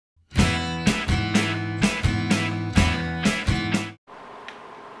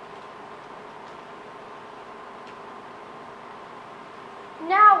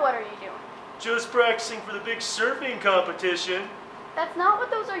Just practicing for the big surfing competition. That's not what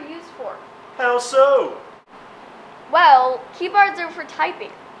those are used for. How so? Well, keyboards are for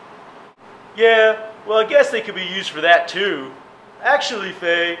typing. Yeah, well, I guess they could be used for that too. Actually,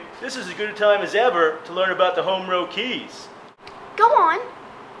 Faye, this is as good a time as ever to learn about the home row keys. Go on.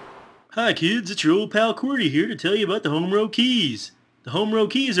 Hi kids, it's your old pal QWERTY here to tell you about the home row keys. The home row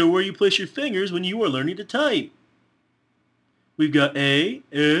keys are where you place your fingers when you are learning to type. We've got A,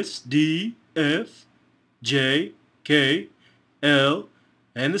 S, D, F, J, K, L,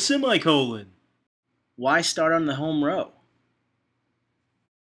 and the semicolon. Why start on the home row?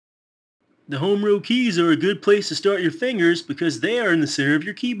 The home row keys are a good place to start your fingers because they are in the center of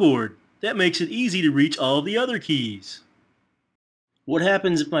your keyboard. That makes it easy to reach all the other keys. What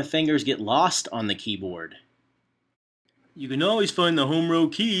happens if my fingers get lost on the keyboard? You can always find the home row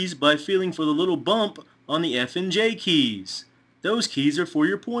keys by feeling for the little bump on the F and J keys. Those keys are for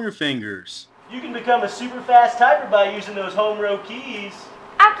your pointer fingers. You can become a super fast typer by using those home row keys.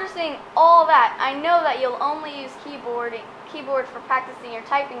 After saying all that, I know that you'll only use keyboard for practicing your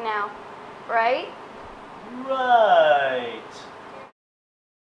typing now, right? Right.